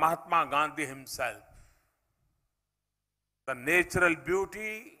by Mahatma Gandhi himself. The natural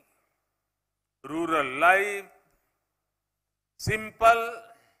beauty, rural life, simple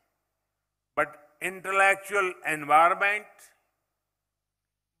but intellectual environment,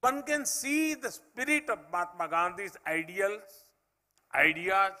 one can see the spirit of Mahatma Gandhi's ideals,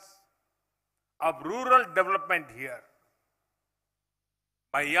 ideas of rural development here.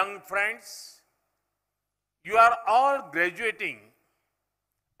 My young friends, you are all graduating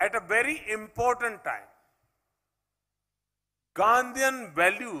at a very important time. Gandhian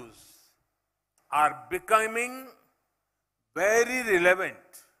values are becoming very relevant.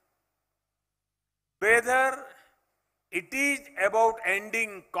 Whether it is about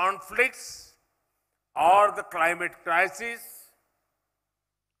ending conflicts or the climate crisis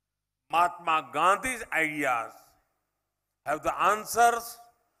Mahatma Gandhi's ideas have the answers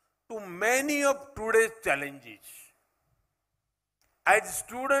to many of today's challenges. As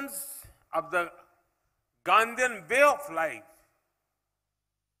students of the Gandhian way of life,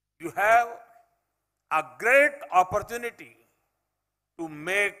 you have a great opportunity to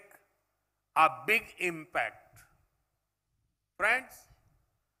make a big impact. Friends,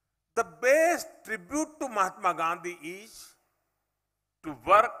 the best tribute to Mahatma Gandhi is to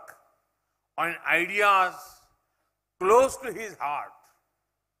work on ideas close to his heart.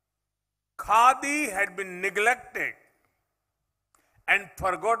 Khadi had been neglected and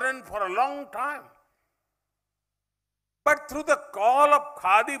forgotten for a long time. But through the call of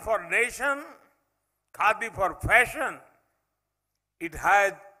Khadi for nation, Khadi for fashion, it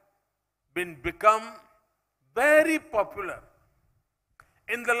has become very popular.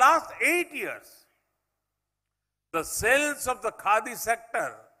 In the last 8 years, the sales of the Khadi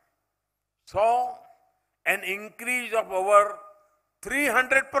sector saw an increase of over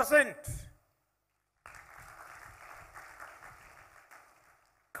 300%.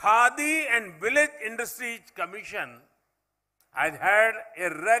 Khadi and Village Industries Commission has had a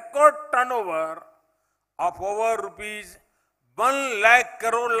record turnover of over rupees 1 lakh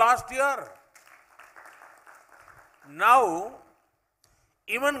crore last year. Now,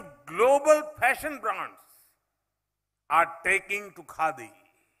 even global fashion brands are taking to Khadi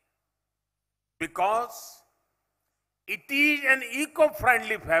because it is an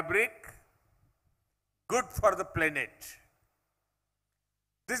eco-friendly fabric, good for the planet.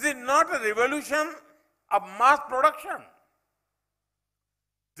 This is not a revolution of mass production.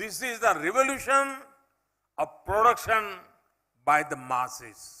 This is the revolution of production by the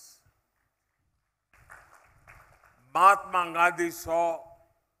masses. Mahatma Gandhi saw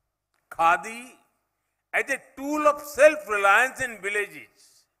Khadi as a tool of self-reliance in villages.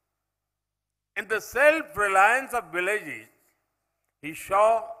 In the self-reliance of villages, he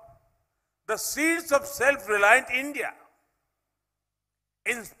saw the seeds of self-reliant India.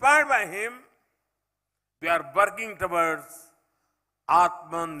 Inspired by him, we are working towards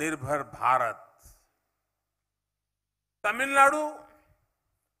Atmanirbhar Bharat. Tamil Nadu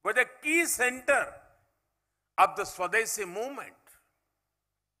was a key center of the Swadeshi movement.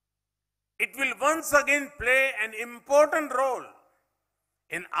 It will once again play an important role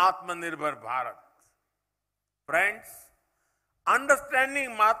in Atmanirbhar Bharat. Friends,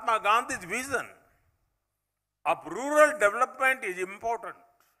 understanding Mahatma Gandhi's vision of rural development is important.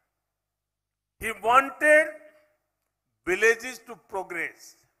 He wanted villages to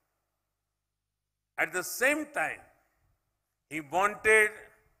progress. At the same time, he wanted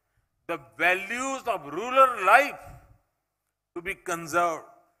the values of rural life to be conserved.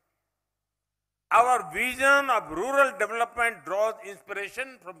 Our vision of rural development draws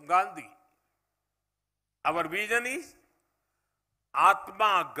inspiration from Gandhi. Our vision is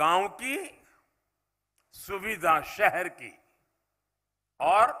Atma गांव की, सुविधा शहर की,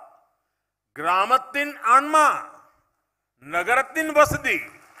 और ग्रामत्तिन आत्मा, नगरत्तिन वसति.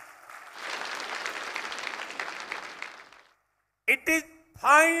 It is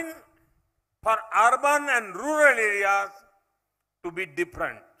fine for urban and rural areas to be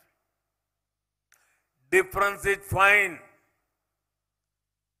different. Difference is fine.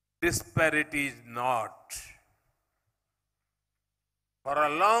 Disparity is not. For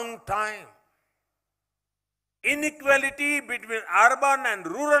a long time, inequality between urban and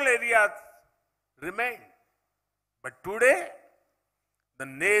rural areas remained. But today, the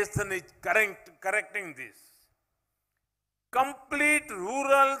nation is correcting this. Complete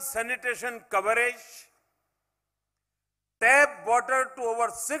rural sanitation coverage, tap water to over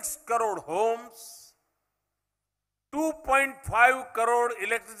 6 crore homes, 2.5 crore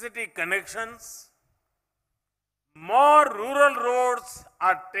electricity connections, more rural roads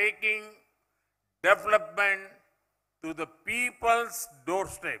are taking development to the people's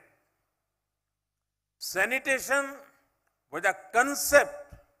doorstep. Sanitation was a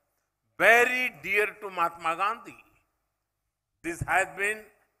concept very dear to Mahatma Gandhi. This has been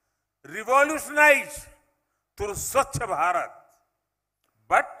revolutionized through Swachh Bharat.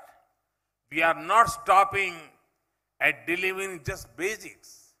 But we are not stopping at delivering just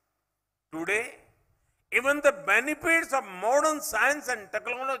basics. Today, even the benefits of modern science and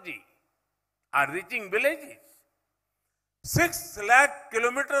technology are reaching villages. 6 lakh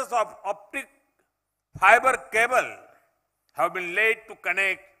kilometers of optic fiber cable have been laid to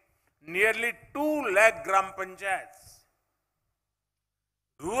connect nearly 2 lakh gram panchayats.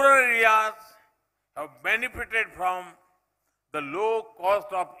 Rural areas have benefited from the low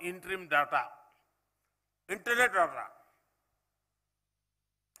cost of internet data.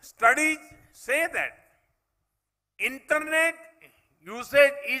 Studies say that internet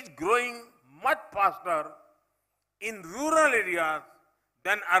usage is growing much faster in rural areas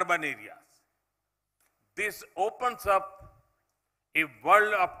than urban areas. This opens up a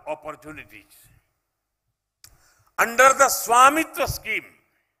world of opportunities. Under the Swamitva scheme,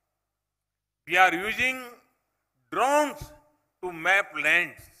 we are using drones to map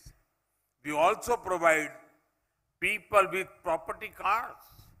lands. We also provide people with property cards.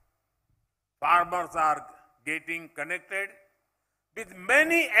 Farmers are getting connected with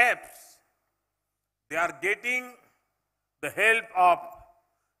many apps. They are getting the help of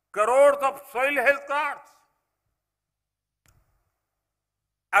crores of soil health cards.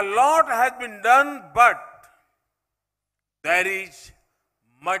 A lot has been done, but there is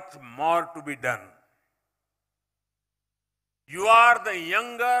much more to be done. You are the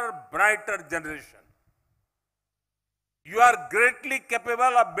younger, brighter generation. You are greatly capable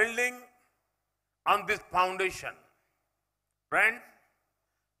of building on this foundation. Friends,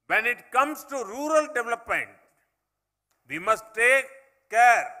 when it comes to rural development, we must take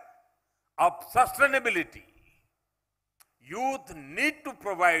care of sustainability. Youth need to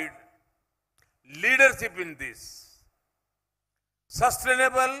provide leadership in this.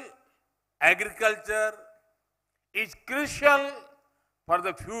 Sustainable agriculture is crucial for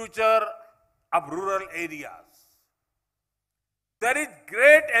the future of rural areas. There is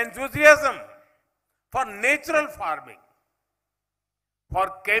great enthusiasm for natural farming,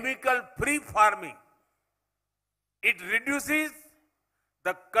 for chemical-free farming. It reduces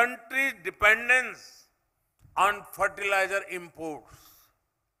the country's dependence on fertilizer imports.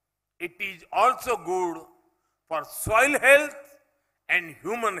 It is also good for soil health and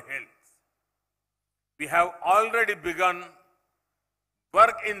human health. We have already begun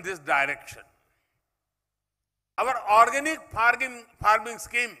work in this direction. Our organic farming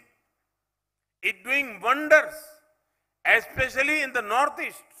scheme is doing wonders, especially in the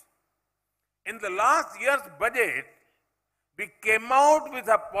Northeast. In the last year's budget, we came out with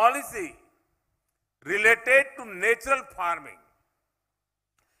a policy related to natural farming.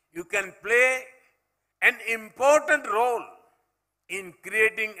 You can play an important role in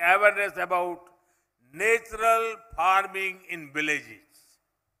creating awareness about natural farming in villages.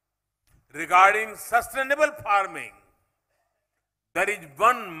 Regarding sustainable farming, there is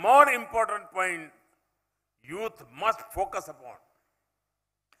one more important point youth must focus upon.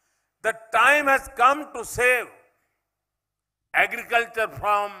 The time has come to save agriculture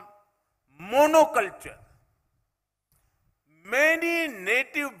from monoculture. Many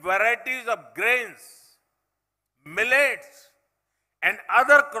native varieties of grains, millets, and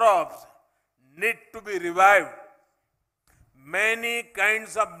other crops need to be revived. Many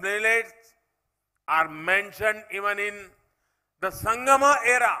kinds of millets are mentioned even in the Sangama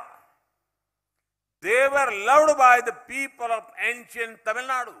era. They were loved by the people of ancient Tamil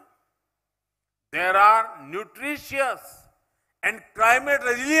Nadu. They are nutritious and climate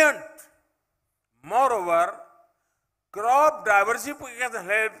resilient. Moreover, crop diversification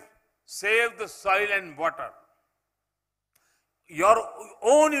helps save the soil and water. Your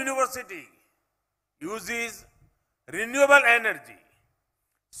own university uses renewable energy.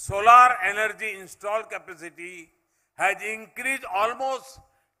 Solar energy installed capacity has increased almost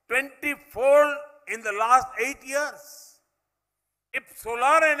 20-fold in the last 8 years. If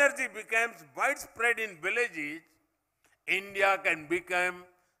solar energy becomes widespread in villages, India can become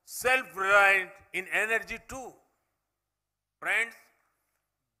self-reliant in energy too. Friends,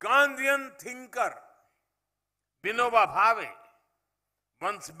 Gandhian thinker Vinoba Bhave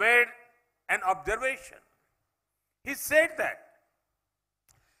once made an observation. He said that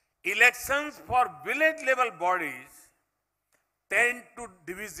elections for village level bodies tend to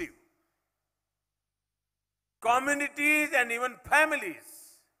divisive. Communities and even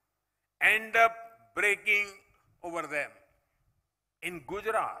families end up breaking over them. In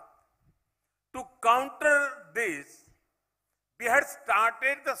Gujarat, to counter this, we had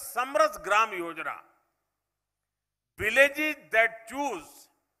started the Samras Gram Yojana. Villages that choose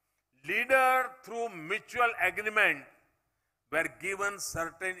leader through mutual agreement were given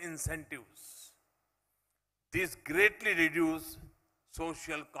certain incentives. This greatly reduced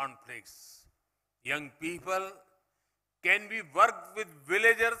social conflicts. Young people can be worked with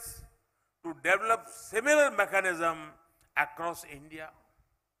villagers to develop similar mechanism across India.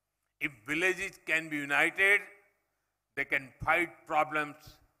 If villages can be united, they can fight problems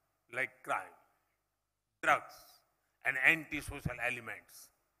like crime, drugs, and anti-social elements.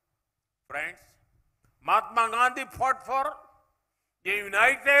 Friends, Mahatma Gandhi fought for a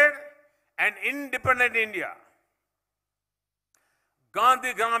united and independent India.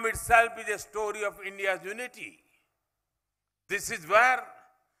 Gandhigram itself is a story of India's unity. This is where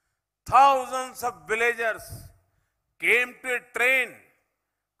thousands of villagers came to a train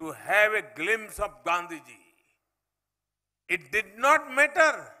to have a glimpse of Gandhiji. It did not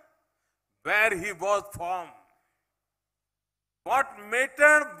matter where he was from. What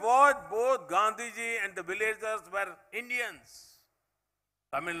mattered was both Gandhiji and the villagers were Indians.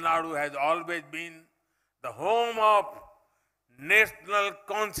 Tamil Nadu has always been the home of national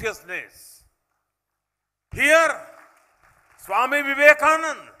consciousness. Here, Swami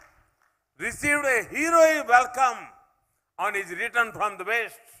Vivekananda received a heroic welcome on his return from the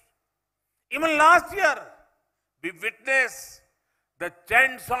West. Even last year, we witnessed the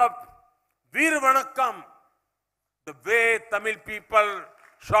chants of Veer Vanakkam, the way Tamil people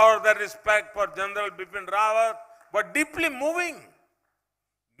showed their respect for General Bipin Rawat, were deeply moving.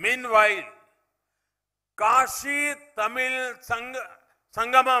 Meanwhile, Kashi Tamil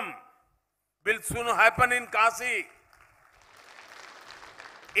Sangamam will soon happen in Kashi.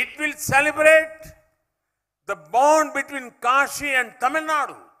 It will celebrate the bond between Kashi and Tamil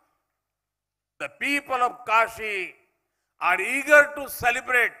Nadu. The people of Kashi are eager to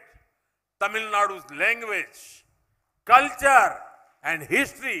celebrate Tamil Nadu's language, culture, and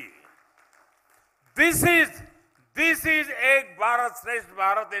history. This is Ek Bharat Shresth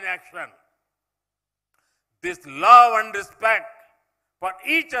Bharat in action. This love and respect for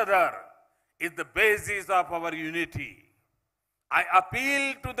each other is the basis of our unity. I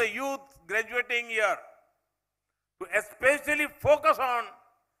appeal to the youth graduating here to especially focus on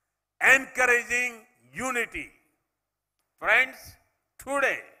encouraging unity. Friends,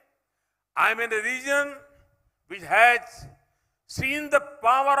 today I am in a region which has seen the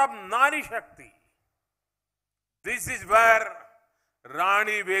power of Nari Shakti. This is where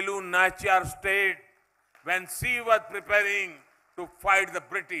Rani Velu Nachiyar stayed when she was preparing to fight the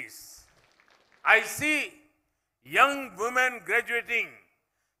British. I see young women graduating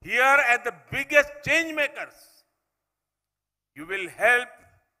here as the biggest change makers. You will help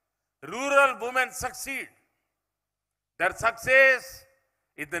rural women succeed. Their success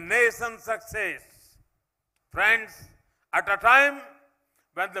is the nation's success. Friends, at a time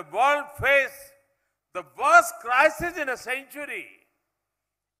when the world faces the worst crisis in a century,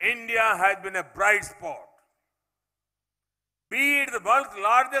 India has been a bright spot. Be it the world's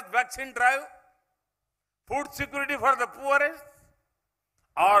largest vaccine drive, food security for the poorest,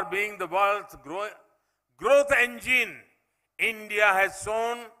 or being the world's growth engine, India has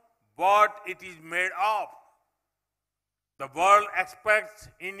shown what it is made of. The world expects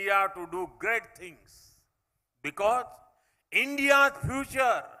India to do great things because India's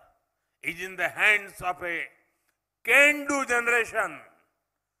future is in the hands of a can-do generation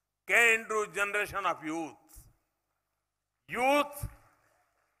of youth. Youth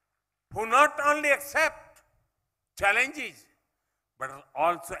who not only accept challenges but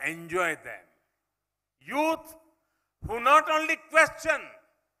also enjoy them. Youth who not only question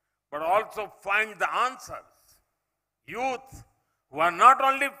but also find the answers. Youth who are not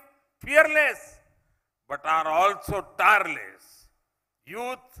only fearless but are also tireless.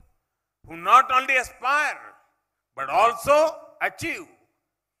 Youth who not only aspire but also achieve.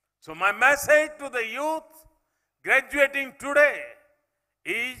 So my message to the youth graduating today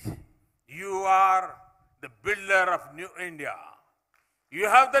is you are the builder of New India. You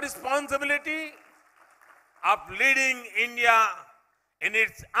have the responsibility of leading India in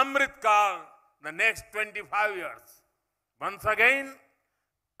its Amrit Kal, the next 25 years. Once again,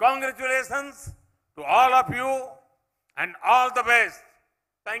 congratulations to all of you and all the best.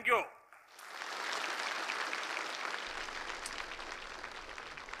 Thank you.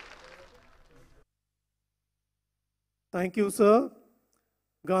 Thank you, sir.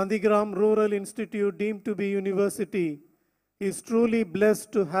 Gandhigram Rural Institute, deemed to be university, is truly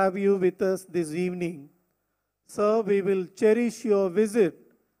blessed to have you with us this evening. Sir, we will cherish your visit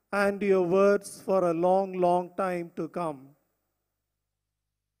and your words for a long, long time to come.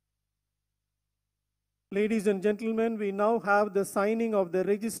 Ladies and gentlemen, we now have the signing of the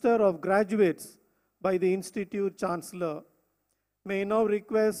Register of Graduates by the Institute Chancellor. May I now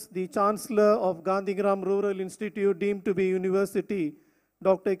request the Chancellor of Gandhigram Rural Institute, deemed to be university,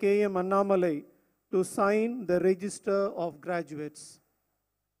 Dr. K.M. Annamalai, to sign the Register of Graduates.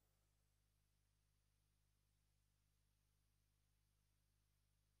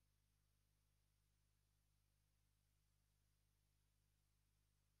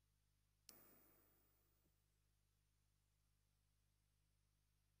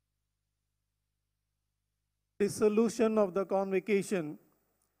 Dissolution of the Convocation.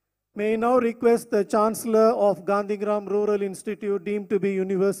 May I now request the Chancellor of Gandhigram Rural Institute deemed to be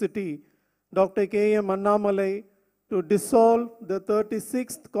University, Dr. K.M. Annamalai, to dissolve the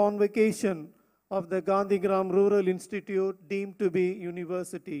 36th Convocation of the Gandhigram Rural Institute deemed to be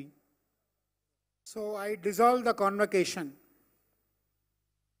University. So I dissolve the convocation.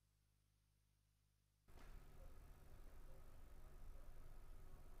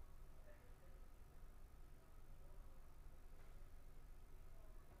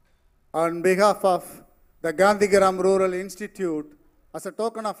 On behalf of the Gandhigram Rural Institute, as a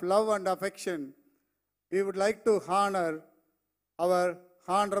token of love and affection, we would like to honor our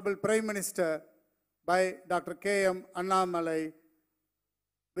Honorable Prime Minister by Dr. K.M. Annamalai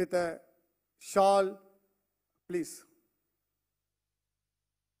with a shawl, please.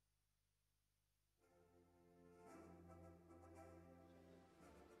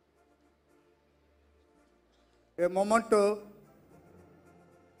 A memento.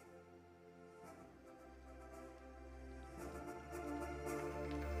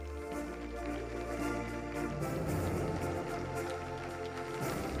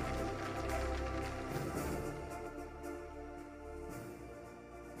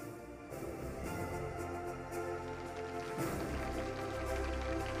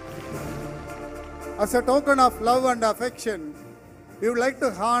 As a token of love and affection, we would like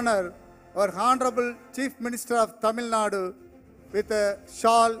to honor our Honorable Chief Minister of Tamil Nadu with a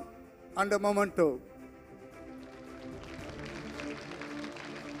shawl and a memento.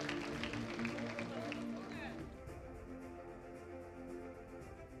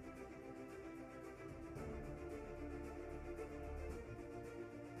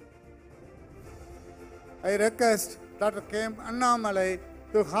 I request Dr. K.M. Annamalai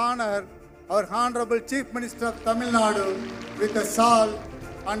to honor our Honorable Chief Minister of Tamil Nadu with a shawl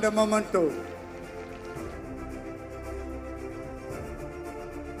and a memento.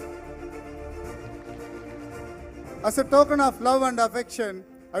 As a token of love and affection,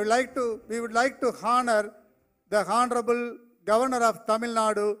 we would like to honor the Honorable Governor of Tamil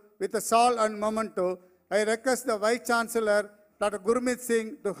Nadu with a shawl and memento. I request the Vice Chancellor, Dr. Gurmeet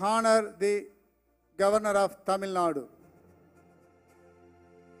Singh, to honor the Governor of Tamil Nadu.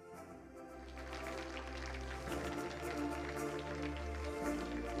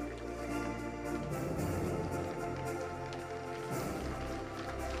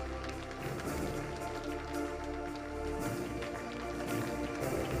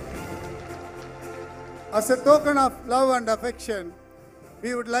 As a token of love and affection,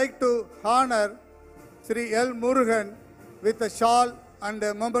 we would like to honor Sri L. Murugan with a shawl and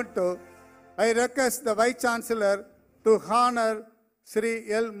a memento. I request the Vice Chancellor to honor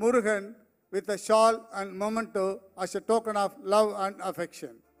Sri L. Murugan with a shawl and memento as a token of love and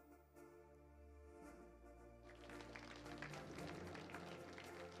affection.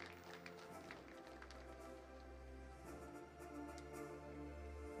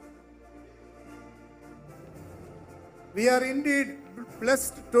 We are indeed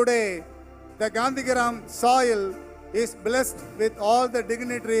blessed today. The Gandhigram soil is blessed with all the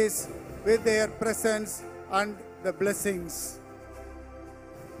dignitaries with their presence and the blessings.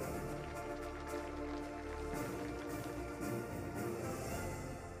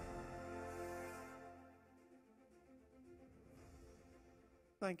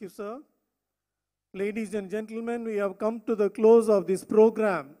 Thank you, sir. Ladies and gentlemen, we have come to the close of this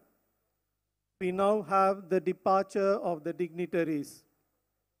program. We now have the departure of the dignitaries.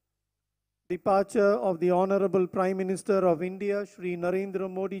 Departure of the Honorable Prime Minister of India, Shri Narendra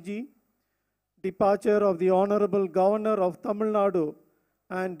Modi ji. Departure of the Honorable Governor of Tamil Nadu,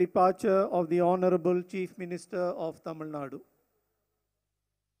 and departure of the Honorable Chief Minister of Tamil Nadu.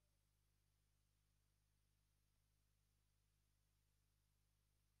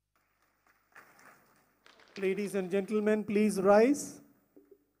 Ladies and gentlemen, please rise.